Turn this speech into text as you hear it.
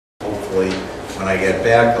hopefully when I get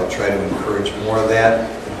back I'll try to encourage more of that,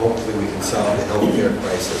 and hopefully we can solve the healthcare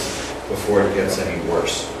crisis before it gets any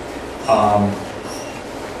worse.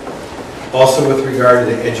 Also with regard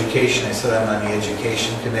to the education, I said I'm on the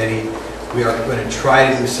education committee. We are going to try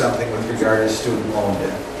to do something with regard to student loan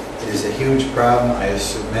debt. It is a huge problem. I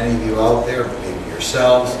assume many of you out there, maybe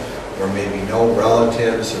yourselves, or maybe no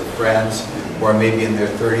relatives or friends, or maybe in their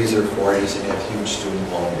 30s or 40s and have huge student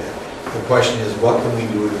loan debt. The question is, what can we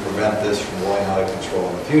do to prevent this from going out of control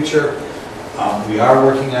in the future? We are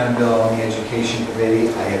working on a bill on the education committee.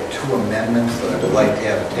 I have 2 amendments that I would like to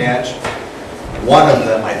have attached. One of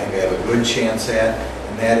them I think I have a good chance at,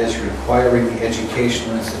 and that is requiring the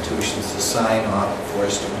educational institutions to sign off before a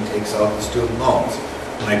student takes out the student loans.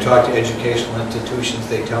 When I talk to educational institutions,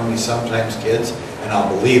 they tell me sometimes kids, and I'll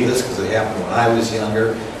believe this because it happened when I was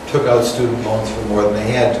younger, took out student loans for more than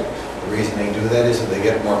they had to. The reason they do that is that they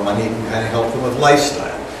get more money, it can kind of help them with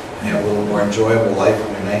lifestyle and have a little more enjoyable life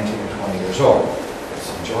when they're 19 or 20 years old.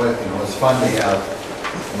 It's fun to have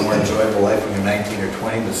a more enjoyable life when you're 19 or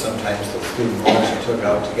 20, but sometimes the student loans you took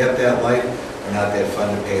out to get that life are not that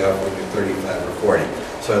fun to pay off when you're 35 or 40.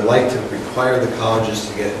 So I'd like to require the colleges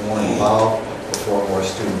to get more involved before more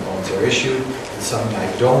student loans are issued. And something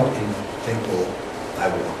I don't think I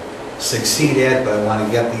will succeed at, but I want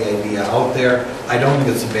to get the idea out there. I don't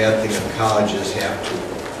think it's a bad thing if colleges have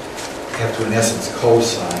to in essence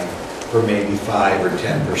co-sign for maybe 5 or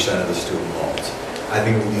 10% of the student loans. I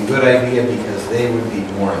think it would be a good idea because they would be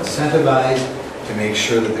more incentivized to make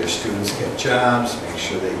sure that their students get jobs, make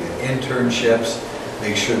sure they get internships,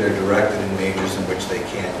 make sure they're directed in majors in which they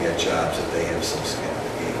can't get jobs if they have some skin in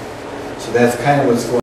the game. So that's kind of what's going on.